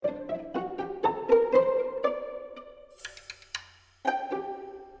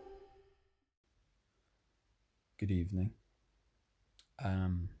Good evening.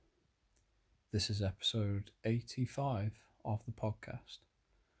 Um, this is episode 85 of the podcast.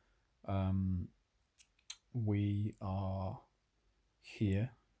 Um, we are here.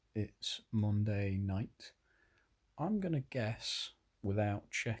 It's Monday night. I'm going to guess, without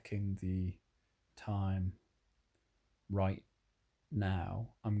checking the time right now,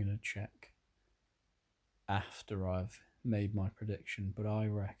 I'm going to check after I've made my prediction, but I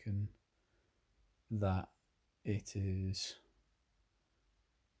reckon that it is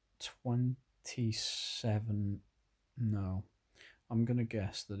 27. No, I'm going to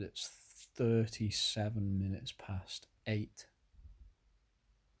guess that it's 37 minutes past 8.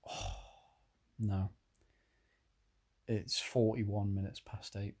 Oh, no, it's 41 minutes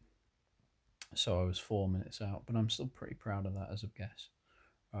past 8. So I was 4 minutes out, but I'm still pretty proud of that as a guess.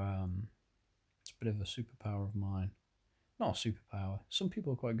 It's a bit of a superpower of mine. Not a superpower. Some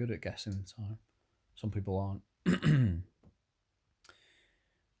people are quite good at guessing the time, some people aren't.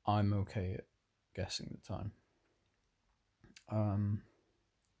 I'm okay at guessing the time.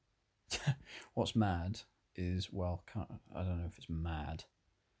 What's mad is, well, I don't know if it's mad,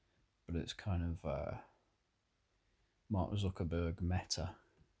 but it's kind of Mark Zuckerberg meta.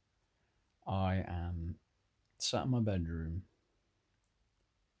 I am sat in my bedroom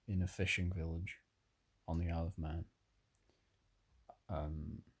in a fishing village on the Isle of Man,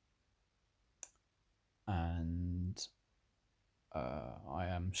 and I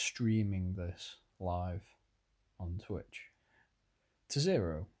am streaming this live on Twitch to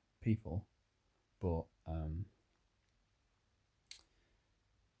 0 people, but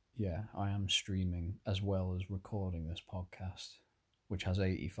yeah, I am streaming as well as recording this podcast, which has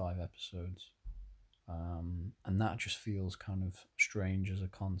 85 episodes. And that just feels kind of strange as a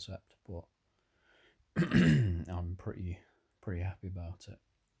concept, but I'm pretty happy about it.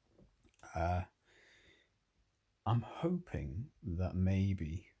 I'm hoping that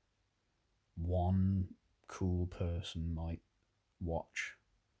maybe one cool person might watch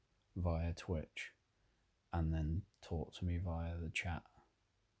via Twitch and then talk to me via the chat,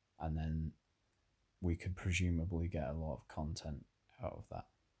 and then we could presumably get a lot of content out of that.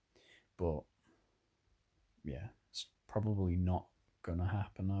 But yeah, it's probably not gonna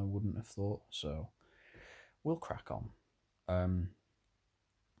happen, I wouldn't have thought, so we'll crack on.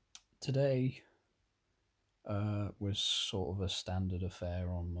 Today was sort of a standard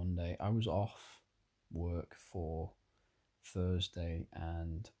affair on Monday. I was off work for Thursday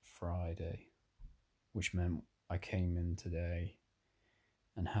and Friday, which meant I came in today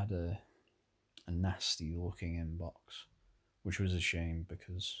and had a nasty looking inbox, which was a shame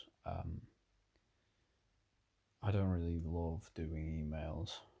because I don't really love doing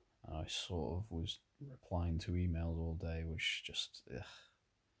emails. I sort of was replying to emails all day, which just, it's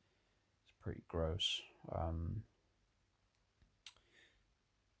pretty gross.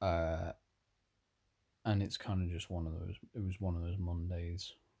 And it's kind of just one of those. It was one of those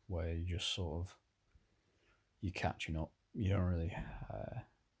Mondays where you just sort of, you're catching up. You don't really.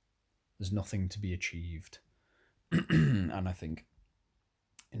 There's nothing to be achieved, and I think,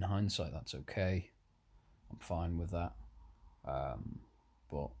 in hindsight, that's okay. I'm fine with that.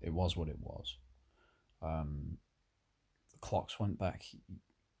 But it was what it was. The clocks went back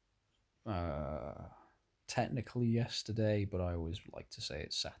technically yesterday, but I always like to say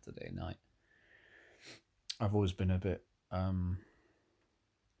it's Saturday night. I've always been a bit kind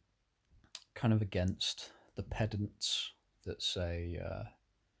of against the pedants that say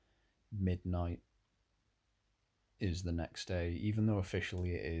midnight is the next day, even though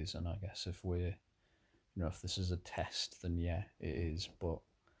officially it is. And I guess if if this is a test, then yeah, it is. But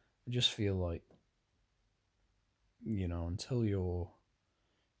I just feel like, until you're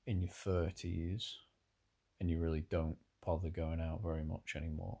in your 30s and you really don't bother going out very much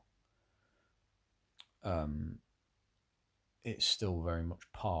anymore, it's still very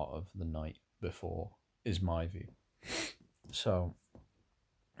much part of the night before, is my view. So,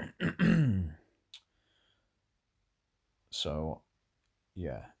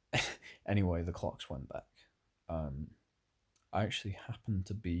 yeah. Anyway, the clocks went back. I actually happened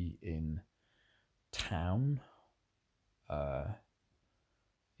to be in town,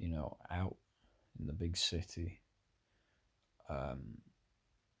 out in the big city,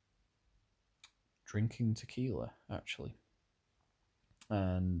 drinking tequila, actually.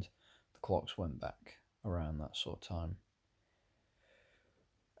 And the clocks went back around that sort of time.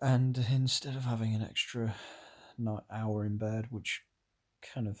 And instead of having an extra hour in bed, which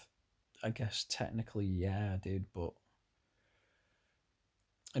kind of, I guess technically, yeah, I did, but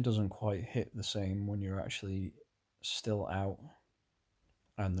it doesn't quite hit the same when you're actually still out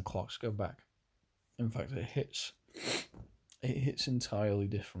and the clocks go back. In fact, it hits it hits entirely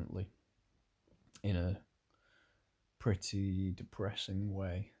differently in a pretty depressing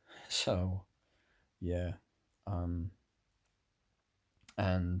way. So yeah,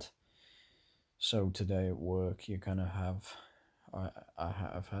 and so today at work you kind of have I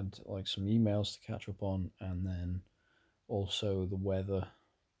have had like some emails to catch up on, and then also the weather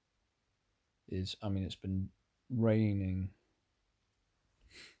is, I mean, it's been raining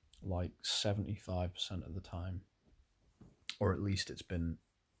like 75% of the time, or at least it's been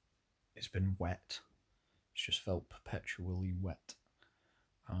wet. It's just felt perpetually wet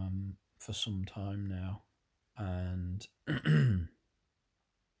for some time now, and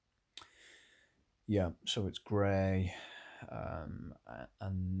yeah, so it's grey,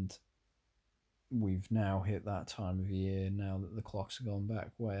 and we've now hit that time of year now that the clocks have gone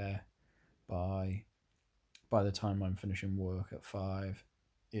back, where by by the time I'm finishing work at 5,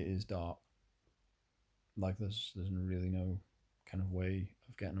 it is dark. Like there's really no kind of way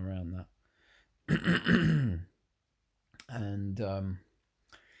of getting around that. And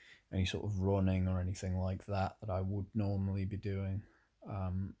any sort of running or anything like that I would normally be doing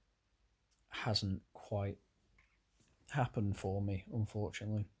um, hasn't quite happened for me,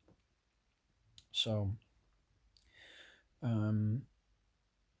 unfortunately. So um,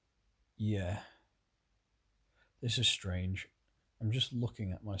 yeah, this is strange. I'm just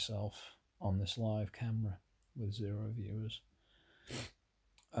looking at myself on this live camera with 0 viewers.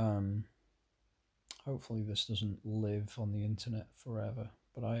 Um, Hopefully, this doesn't live on the internet forever.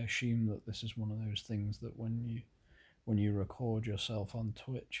 But I assume that this is one of those things that when you record yourself on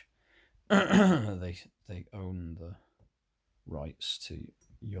Twitch, they own the rights to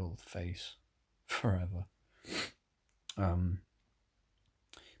your face forever. Um,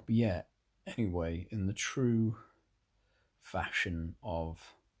 but yeah, anyway, in the true fashion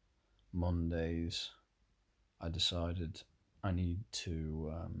of Mondays, I decided I need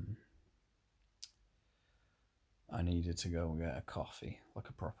to I needed to go and get a coffee, like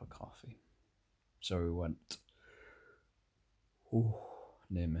a proper coffee. So we went. Ooh,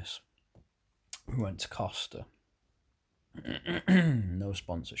 near miss. We went to Costa. No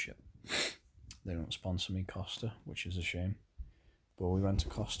sponsorship. They don't sponsor me, Costa, which is a shame. But we went to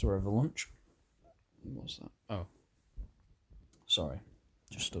Costa over lunch. What's that? Oh, sorry,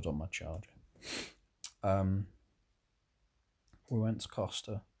 just stood on my charger. We went to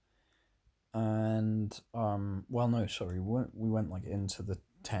Costa, and well, no, sorry, we went like into the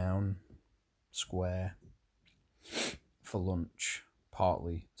town square for lunch,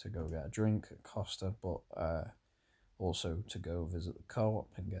 partly to go get a drink at Costa, but also to go visit the co-op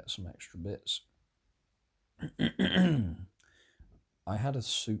and get some extra bits. I had a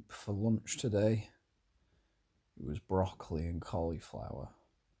soup for lunch today. It was broccoli and cauliflower,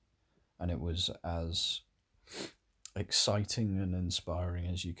 and it was as exciting and inspiring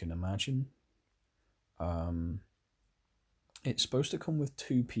as you can imagine. It's supposed to come with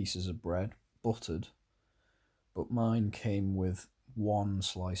 2 pieces of bread, buttered, but mine came with 1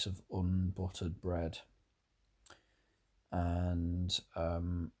 slice of unbuttered bread. And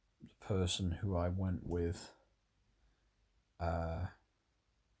the person who I went with,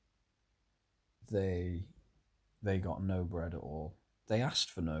 they got no bread at all. They asked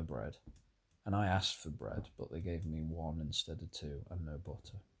for no bread, and I asked for bread, but they gave me 1 instead of 2 and no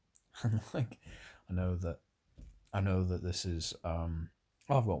butter. And like, I know that this is I've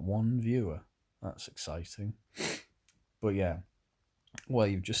got 1 viewer. That's exciting. But yeah, well,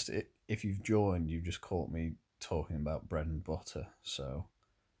 if you've joined, you've just caught me talking about bread and butter. So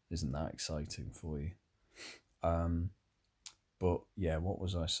isn't that exciting for you? But yeah, what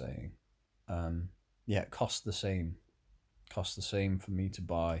was I saying? Yeah, it costs the same. Costs the same for me to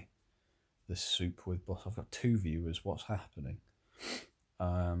buy this soup with butter. I've got 2 viewers. What's happening?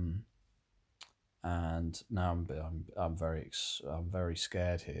 And now I'm very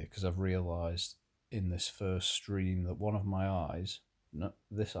scared here, because I've realised in this first stream that one of my eyes, no,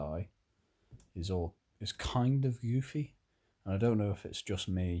 this eye, is kind of goofy, and I don't know if it's just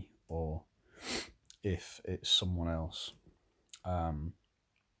me or if it's someone else.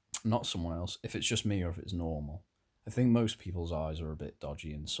 Not someone else. If it's just me or if it's normal. I think most people's eyes are a bit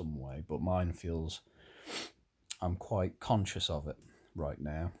dodgy in some way, but mine feels. I'm quite conscious of it right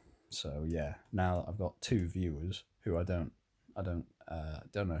now. So yeah, now that I've got 2 viewers who I don't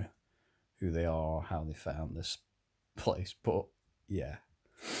know who they are or how they found this place, but yeah.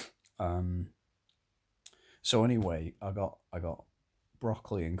 So anyway, I got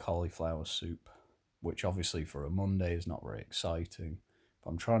broccoli and cauliflower soup, which obviously for a Monday is not very exciting,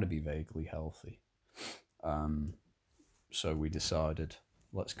 but I'm trying to be vaguely healthy. So we decided,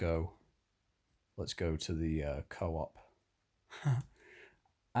 let's go let's go to the co-op.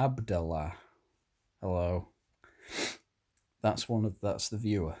 Abdullah, hello. That's the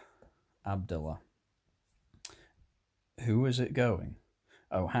viewer, Abdullah. Who is it going?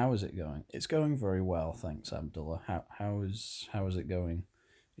 Oh, how is it going? It's going very well, thanks, Abdullah. How is it going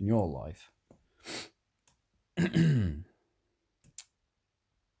in your life?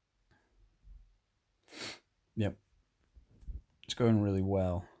 Yep, it's going really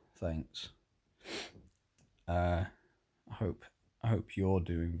well, thanks. I hope you're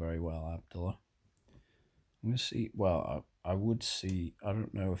doing very well, Abdullah. I'm gonna see. Well, I would see. I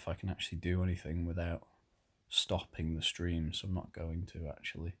don't know if I can actually do anything without stopping the stream, so I'm not going to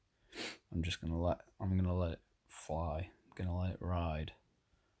actually. I'm gonna let it fly. I'm gonna let it ride.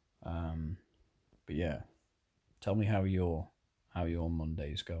 But yeah, tell me how your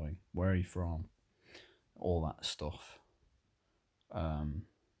Monday's going. Where are you from? All that stuff.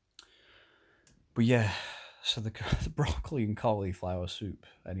 But yeah, so the broccoli and cauliflower soup.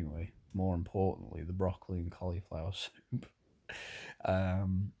 Anyway, more importantly, the broccoli and cauliflower soup.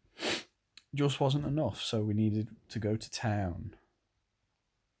 Um, just wasn't enough, so we needed to go to town.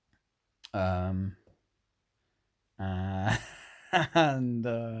 Um, uh, and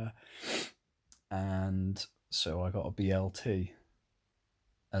and so I got a BLT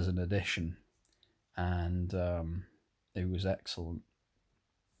as an addition, and it was excellent.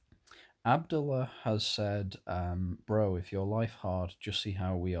 Abdullah has said, "Bro, if your life hard, just see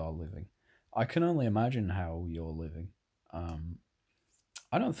how we are living." I can only imagine how you're living. Um,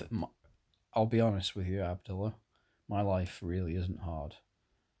 I don't think. I'll be honest with you, Abdullah. My life really isn't hard.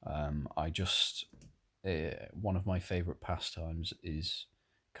 I just one of my favorite pastimes is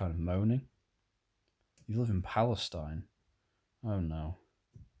kind of moaning. You live in Palestine. Oh no.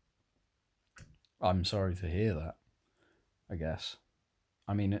 I'm sorry to hear that. I guess.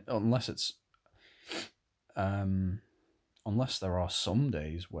 I mean, um, unless there are some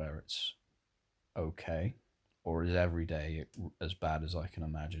days where it's okay, or is every day as bad as I can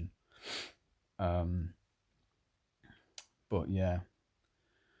imagine. Um, but yeah,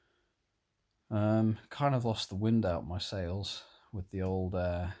 kind of lost the wind out my sails with the old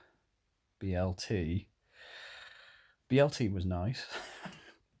BLT. BLT was nice.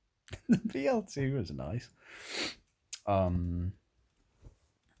 The BLT was nice.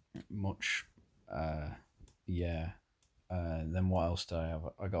 Much, yeah. Then what else did I have?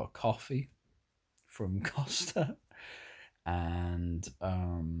 I got a coffee from Costa, and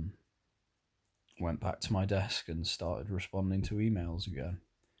went back to my desk and started responding to emails again.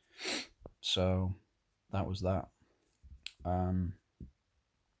 So that was that. Um,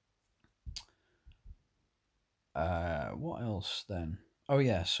 what else then? Oh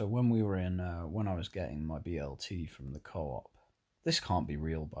yeah, so when we were in, when I was getting my BLT from the co-op, this can't be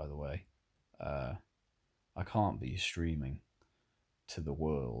real, by the way. I can't be streaming to the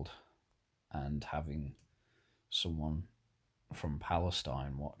world and having someone from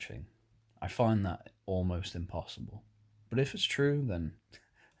Palestine watching. I find that almost impossible. But if it's true, then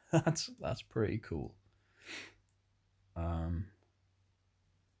that's pretty cool. Um,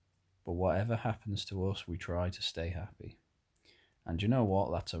 but whatever happens to us, we try to stay happy. And you know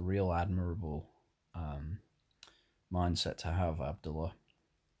what? That's a real admirable um, mindset to have, Abdullah.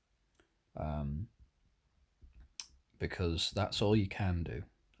 Um, because that's all you can do.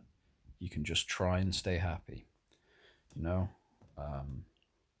 You can just try and stay happy. You know, um,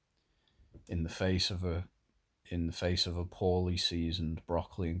 in the face of a poorly seasoned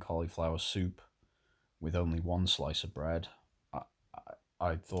broccoli and cauliflower soup with only one slice of bread,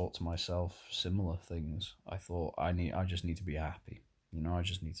 I thought to myself similar things. I thought I just need to be happy. You know, I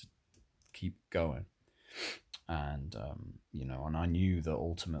just need to keep going. And and I knew that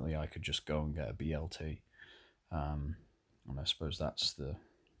ultimately I could just go and get a BLT. And I suppose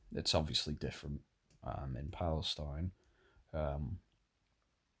it's obviously different in Palestine. Um,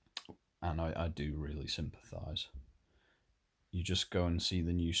 and I do really sympathise. You just go and see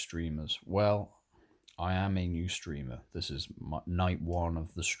the new streamers. Well, I am a new streamer. This is night one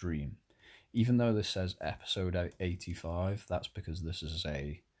of the stream. Even though this says episode 85, that's because this is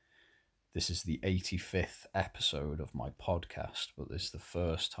the 85th episode of my podcast, but this is the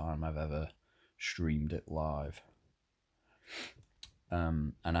first time I've ever streamed it live.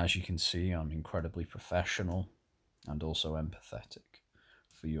 And as you can see, I'm incredibly professional and also empathetic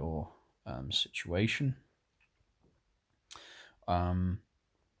for your situation.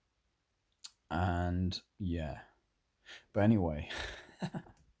 And yeah. But anyway,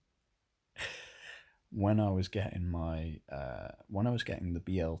 when I was getting the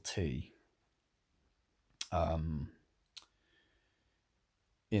BLT,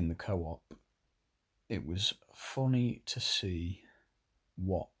 in the co-op, it was funny to see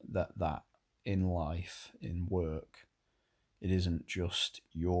what that in life, in work, it isn't just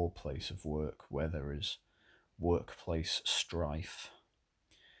your place of work where there is workplace strife.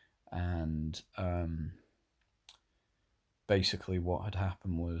 And basically, what had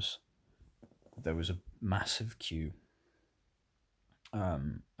happened was there was a massive queue.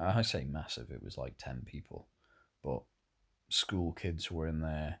 I say massive, it was like 10 people, but school kids were in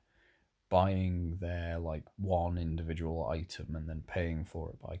there buying their like one individual item and then paying for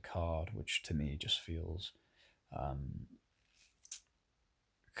it by card, which to me just feels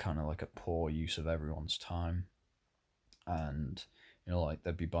kind of like a poor use of everyone's time. And like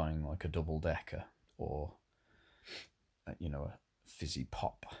they'd be buying like a double decker or a fizzy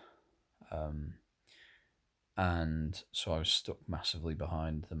pop. And so I was stuck massively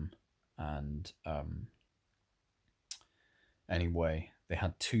behind them. And anyway, they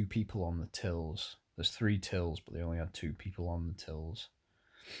had two people on the tills. There's three tills, but they only had two people on the tills.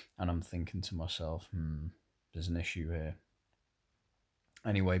 And I'm thinking to myself, there's an issue here.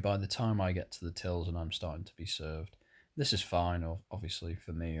 Anyway, by the time I get to the tills and I'm starting to be served, this is fine, obviously,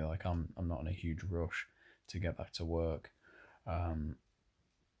 for me. Like, I'm not in a huge rush to get back to work. I'll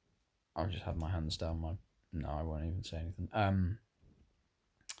just have my hands down my... No, I won't even say anything.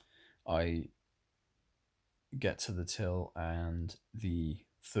 I get to the till, and the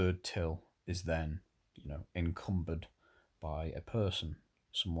third till is then, encumbered by a person.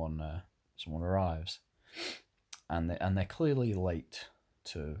 Someone arrives, and they're clearly late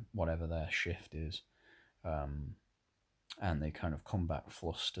to whatever their shift is, and they kind of come back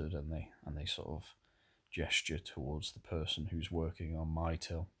flustered, and they sort of gesture towards the person who's working on my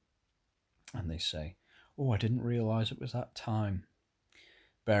till, and they say, "Oh, I didn't realise it was that time."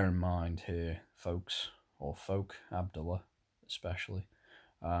 Bear in mind here, folks, or folk, Abdullah especially,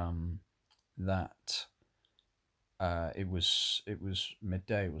 that it was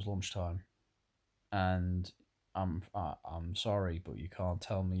midday, it was lunchtime, and I'm sorry, but you can't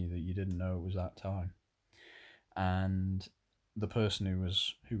tell me that you didn't know it was that time. And the person who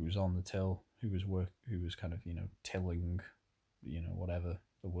was on the till, who was kind of tilling, whatever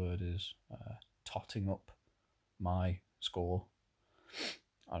the word is, totting up my score.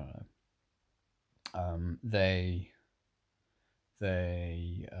 I don't know. They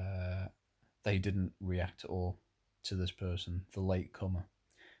didn't react at all to this person, the late comer,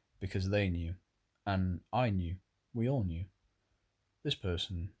 because they knew, and I knew, we all knew, this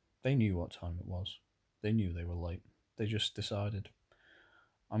person, they knew what time it was. They knew they were late. They just decided,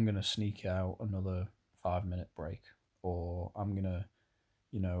 I'm going to sneak out another 5-minute break, or I'm going to,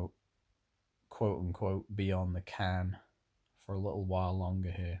 quote unquote, be on the can for a little while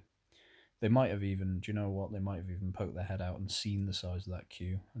longer here. They might have even, do you know what? They might have even poked their head out and seen the size of that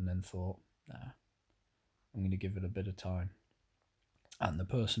queue and then thought, nah, I'm going to give it a bit of time. And the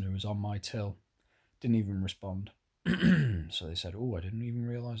person who was on my till didn't even respond. So they said, "Oh, I didn't even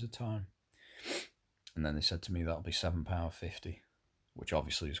realise the time." And then they said to me, "That'll be £7.50, which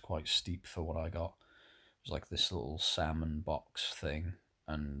obviously is quite steep for what I got. It was like this little salmon box thing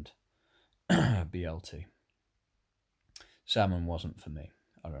and BLT. Salmon wasn't for me.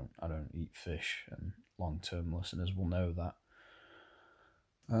 I don't eat fish, and long-term listeners will know that.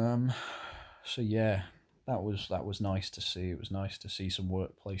 So yeah, that was nice to see. It was nice to see some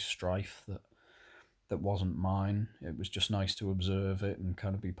workplace strife that wasn't mine. It was just nice to observe it and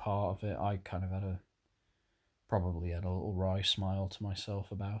kind of be part of it. I kind of probably had a little wry smile to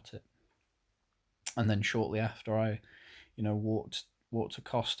myself about it. And then shortly after, I, walked to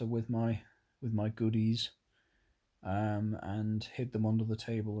Costa with my goodies, and hid them under the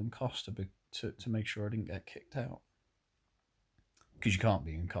table in Costa to make sure I didn't get kicked out. Because you can't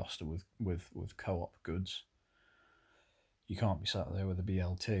be in Costa with co-op goods. You can't be sat there with a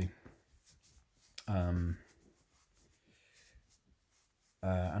BLT. And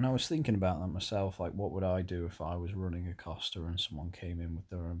I was thinking about that myself, like what would I do if I was running a Costa and someone came in with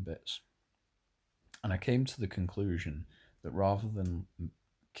their own bits? And I came to the conclusion that rather than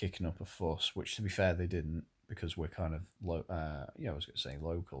kicking up a fuss, which to be fair they didn't, because we're kind of I was going to say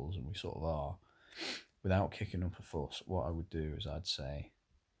locals, and we sort of are, without kicking up a fuss, what I would do is I'd say,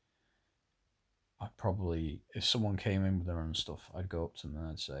 I'd probably, if someone came in with their own stuff, I'd go up to them and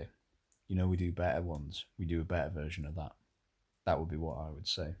I'd say, we do better ones. We do a better version of that. That would be what I would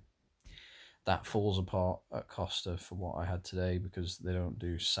say. That falls apart at Costa for what I had today, because they don't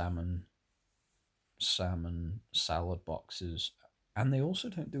do salmon salad boxes, and they also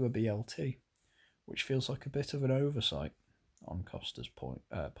don't do a BLT, which feels like a bit of an oversight on Costa's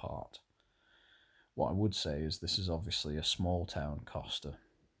part. What I would say is this is obviously a small town Costa.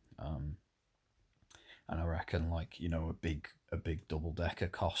 And I reckon, like, you know, a big double decker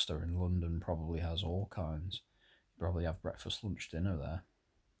Costa in London probably has all kinds. You probably have breakfast, lunch, dinner there.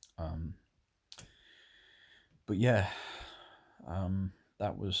 Um, but yeah, um,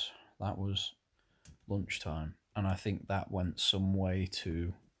 that was that was lunchtime, and I think that went some way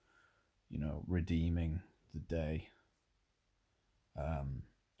to, you know, redeeming the day, um,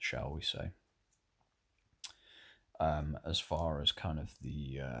 shall we say? As far as kind of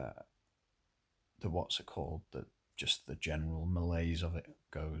the what's it called, the just the general malaise of it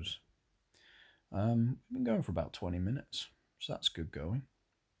goes. We've been going for about 20 minutes, so that's good going.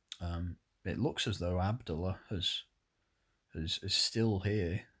 It looks as though Abdullah is still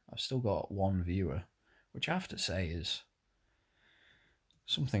here. I've still got one viewer, which I have to say is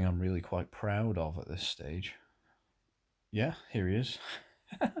something I'm really quite proud of at this stage. Yeah, here he is.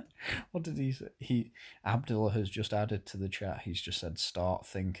 What did he say? Abdullah has just added to the chat. He's just said, "Start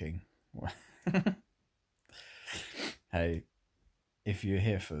thinking." Hey, if you're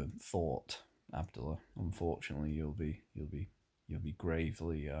here for thought, Abdullah, unfortunately, you'll be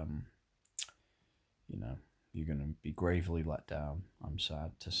gravely, you know, you're gonna be gravely let down. I'm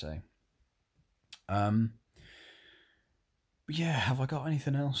sad to say. Um, but yeah, have I got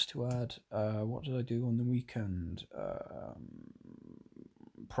anything else to add? What did I do on the weekend?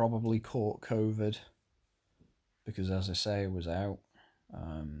 Probably caught COVID because, as I say, I was out.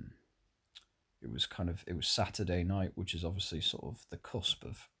 Um, it was Saturday night, which is obviously sort of the cusp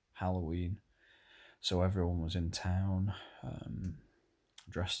of Halloween. So everyone was in town,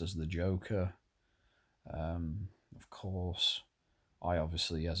 dressed as the Joker. Of course, I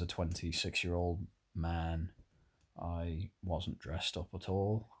obviously, as a 26-year-old man, I wasn't dressed up at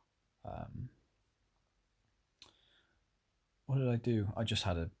all. What did I do? I just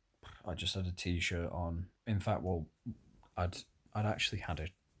had a t-shirt on. In fact, well, I'd I'd actually had a.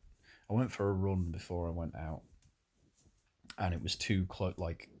 I went for a run before I went out, and it was too close.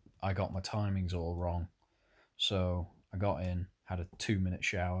 Like, I got my timings all wrong, so I got in, had a 2 minute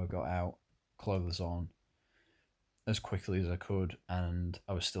shower, got out, clothes on as quickly as I could, and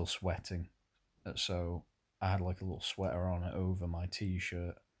I was still sweating. So I had like a little sweater on it over my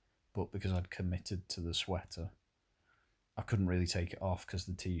t-shirt, but because I'd committed to the sweater, I couldn't really take it off because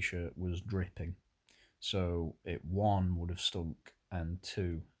the t-shirt was dripping. So it, one, would have stunk, and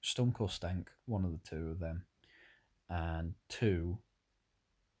two, stunk or stank, one of the two of them, and two,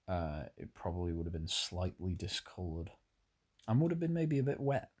 it probably would have been slightly discoloured and would have been maybe a bit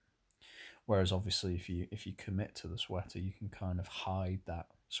wet. Whereas obviously, if you commit to the sweater, you can kind of hide that.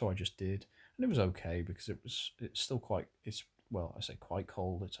 So I just did, and it was okay because it's still quite it's well, I say quite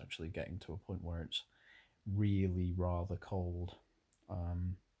cold. It's actually getting to a point where it's really rather cold.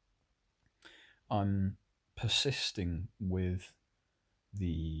 Um, I'm persisting with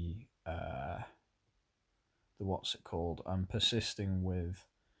the the what's it called? I'm persisting with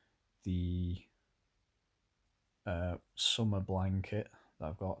the summer blanket that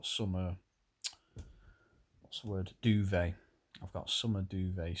I've got. Summer, what's the word? Duvet. I've got summer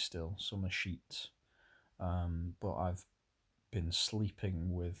duvet still, summer sheets. But I've been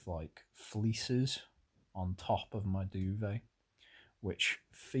sleeping with like fleeces on top of my duvet, which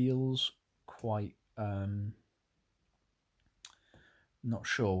feels quite not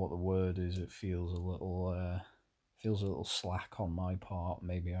sure what the word is. It feels a little slack on my part.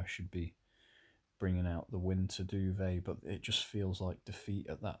 Maybe I should be bringing out the winter duvet, but it just feels like defeat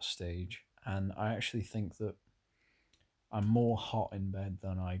at that stage. And I actually think that I'm more hot in bed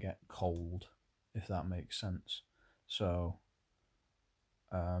than I get cold, if that makes sense. So,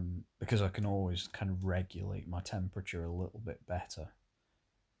 because I can always kind of regulate my temperature a little bit better,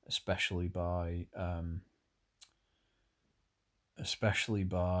 especially by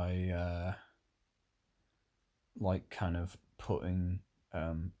like kind of putting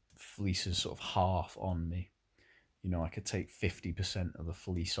fleeces sort of half on me. You know, I could take 50% of the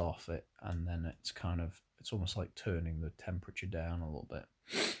fleece off it, and then it's almost like turning the temperature down a little bit.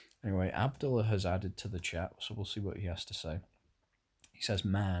 Anyway, Abdullah has added to the chat, so we'll see what he has to say. He says,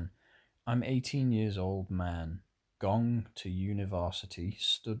 "Man, I'm 18 years old man, gone to university,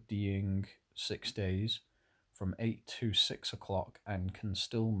 studying 6 days from 8 to 6 o'clock, and can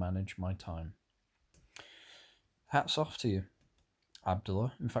still manage my time." Hats off to you,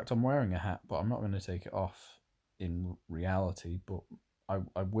 Abdullah. In fact, I'm wearing a hat, but I'm not going to take it off in reality, but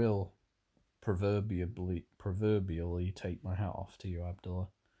I will proverbially take my hat off to you, Abdullah.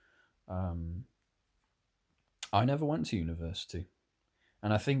 I never went to university,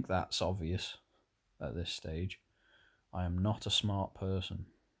 and I think that's obvious at this stage. I am not a smart person.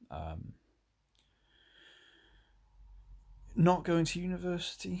 Not going to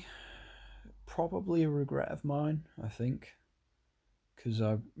university probably a regret of mine, I think, because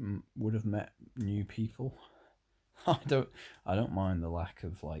I would have met new people. I don't I don't mind the lack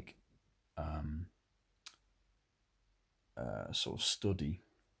of like sort of study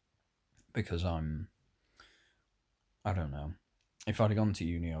because I don't know. If I'd have gone to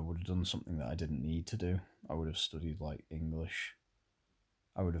uni, I would have done something that I didn't need to do. I would have studied like English.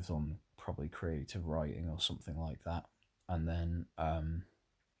 I would have done probably creative writing or something like that. And then,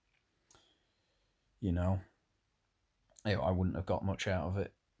 you know, I wouldn't have got much out of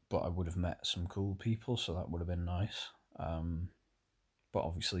it, but I would have met some cool people, so that would have been nice. But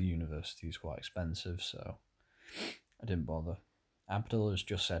obviously, university is quite expensive, so I didn't bother. Abdul has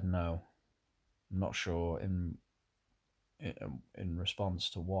just said no. I'm not sure in response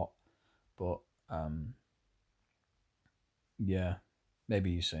to what, but yeah,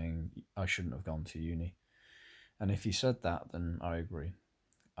 maybe he's saying I shouldn't have gone to uni. And if he said that, then I agree.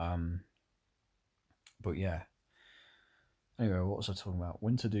 Um, but yeah. Anyway, what was I talking about?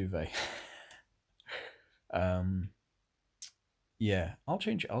 Winter duvet. um, yeah, I'll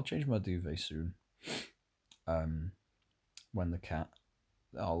change my duvet soon. Um, when the cat,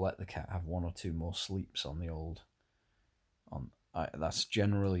 I'll let the cat have one or two more sleeps on the old. That's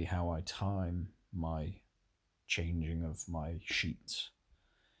generally how I time my changing of my sheets.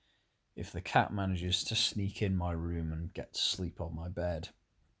 If the cat manages to sneak in my room and get to sleep on my bed,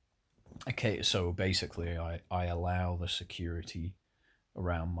 okay, so basically I allow the security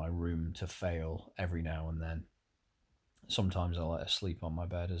around my room to fail every now and then. Sometimes I let her sleep on my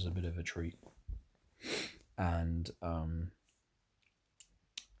bed as a bit of a treat. And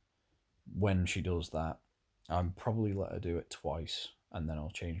when she does that, I'll probably let her do it twice and then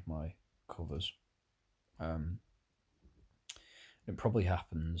I'll change my covers. Um, it probably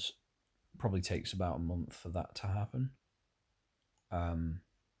takes about a month for that to happen. Um,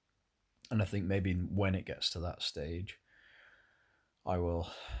 and I think maybe when it gets to that stage, I will,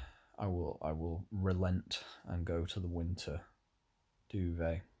 I will relent and go to the winter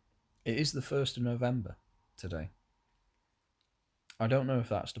duvet. It is the 1st of November today. I don't know if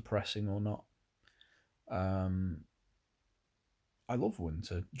that's depressing or not. Um, I love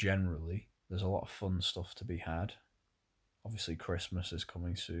winter generally. There's a lot of fun stuff to be had. Obviously, Christmas is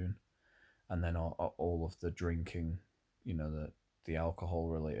coming soon, and then all of the drinking, the alcohol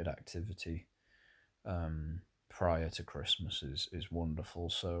related activity prior to Christmas is wonderful.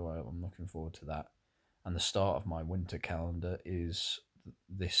 So I'm looking forward to that. And the start of my winter calendar is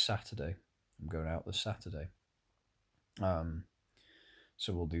this Saturday. I'm going out this Saturday. Um,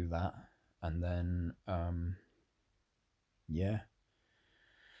 so we'll do that, and then yeah,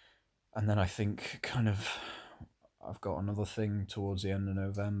 and then I think kind of I've got another thing towards the end of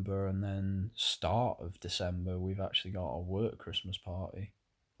November, and then start of December we've actually got a work Christmas party,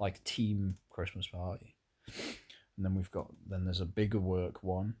 like team Christmas party, and then there's a bigger work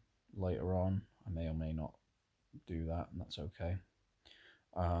one later on. I may or may not do that, and that's okay.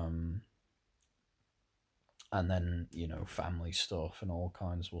 Um, and then family stuff and all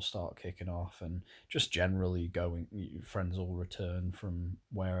kinds will start kicking off, and just generally going, friends will return from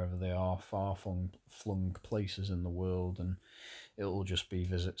wherever they are, far flung places in the world, and it'll just be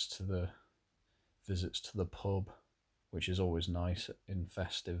visits to the pub, which is always nice in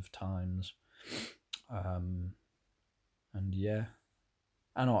festive times. And yeah,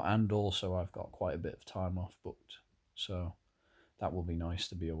 and also I've got quite a bit of time off booked, so that will be nice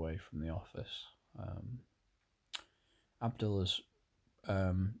to be away from the office. Abdullah's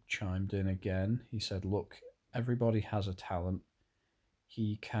chimed in again. He said, "Look, everybody has a talent.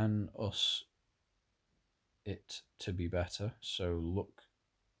 He can us it to be better. So look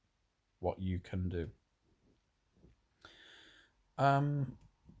what you can do."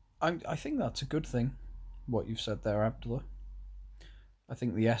 I think that's a good thing. What you've said there, Abdullah. I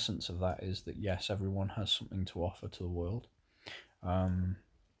think the essence of that is that yes, everyone has something to offer to the world.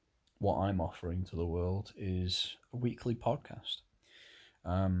 What I'm offering to the world is a weekly podcast.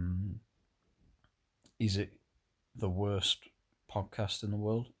 Is it the worst podcast in the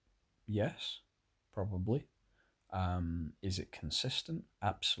world? Yes, probably. Is it consistent?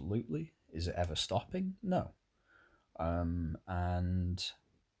 Absolutely. Is it ever stopping? No. And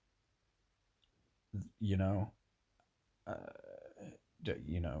you know, uh,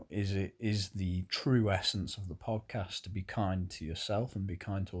 is the true essence of the podcast to be kind to yourself and be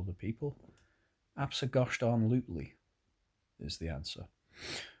kind to other people? Absolutely is the answer.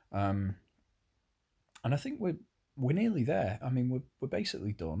 And I think we're nearly there. I mean, we're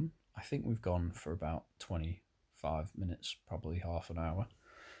basically done. I think we've gone for about 25 minutes, probably half an hour,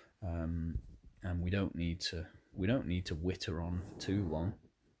 and we don't need to witter on for too long.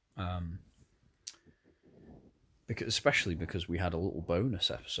 especially because we had a little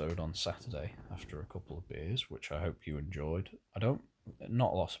bonus episode on Saturday after a couple of beers, which I hope you enjoyed.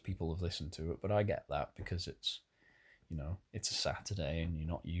 Not lots of people have listened to it, but I get that because it's a Saturday and you're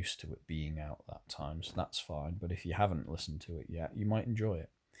not used to it being out that time, so that's fine. But if you haven't listened to it yet, you might enjoy it.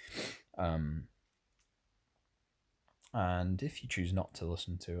 And if you choose not to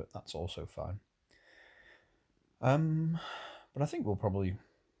listen to it, that's also fine. But I think we'll probably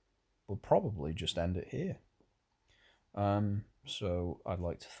just end it here. So I'd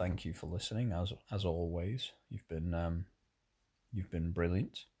like to thank you for listening. As always, you've been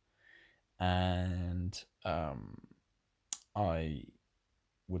brilliant, and I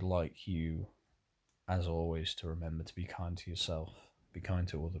would like you, as always, to remember to be kind to yourself, be kind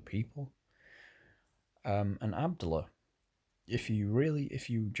to other people. And Abdullah, if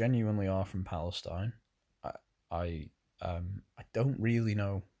you genuinely are from Palestine, I don't really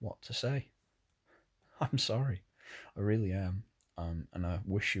know what to say. I'm sorry, I really am, and I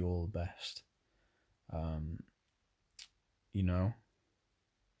wish you all the best. You know,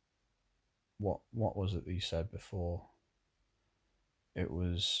 what was it that you said before? It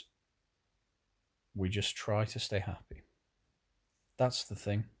was, we just try to stay happy. That's the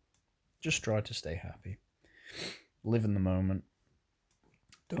thing. Just try to stay happy. Live in the moment.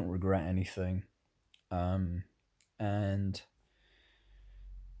 Don't regret anything. And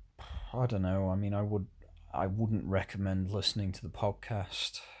I don't know. I mean, I wouldn't recommend listening to the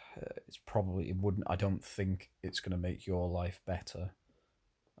podcast. It wouldn't. I don't think it's going to make your life better.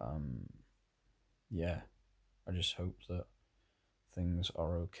 Yeah, I just hope that things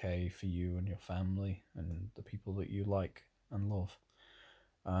are okay for you and your family and the people that you like and love.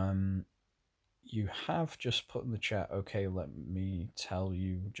 You have just put in the chat, okay, let me tell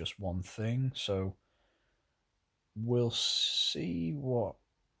you just one thing. So we'll see what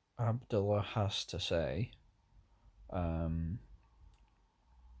Abdullah has to say. I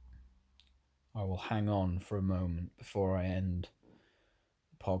will hang on for a moment before I end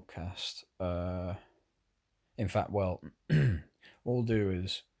the podcast. In fact, well, what we'll do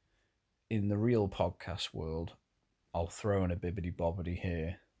is, in the real podcast world, I'll throw in a bibbity bobbity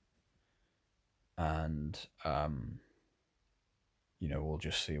here, and we'll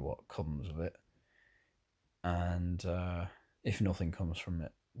just see what comes of it. And if nothing comes from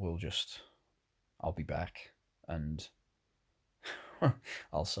it, I'll be back and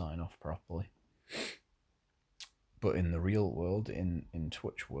I'll sign off properly. But in the real world, in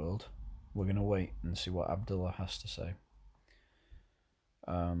Twitch world, we're going to wait and see what Abdullah has to say.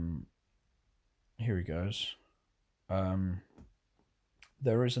 Here he goes.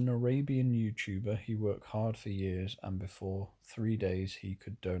 There is an Arabian YouTuber. He worked hard for years, and before 3 days he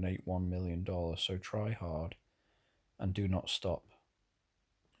could donate $1 million. So try hard and do not stop.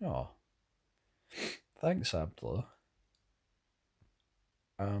 Oh, thanks, Abdullah.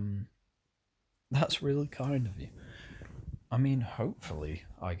 That's really kind of you. I mean, hopefully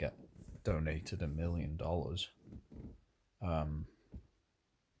I get donated $1 million.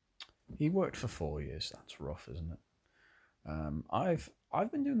 He worked for 4 years. That's rough, isn't it?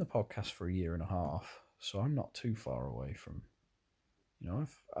 I've been doing the podcast for 1.5 years, so I'm not too far away from.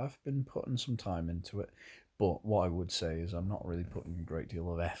 I've been putting some time into it, but what I would say is I'm not really putting a great deal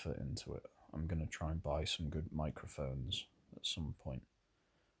of effort into it. I'm gonna try and buy some good microphones at some point,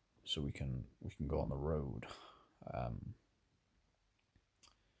 so we can go on the road.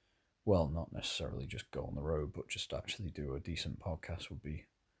 Well, not necessarily just go on the road, but just actually do a decent podcast would be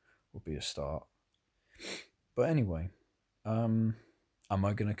a start. But anyway, am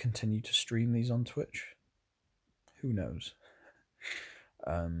I going to continue to stream these on Twitch? Who knows?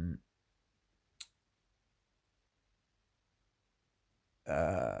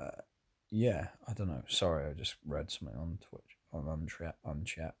 Yeah, I don't know. Sorry, I just read something on Twitch, on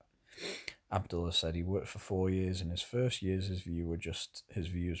chat. Abdullah said he worked for 4 years. In his first years, his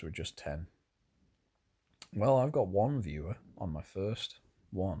views were just 10. Well, I've got 1 viewer on my first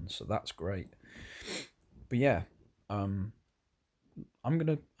one, so that's great. But yeah, I'm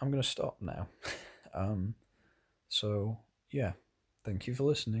gonna stop now. So yeah, thank you for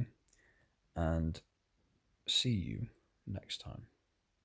listening, and see you next time.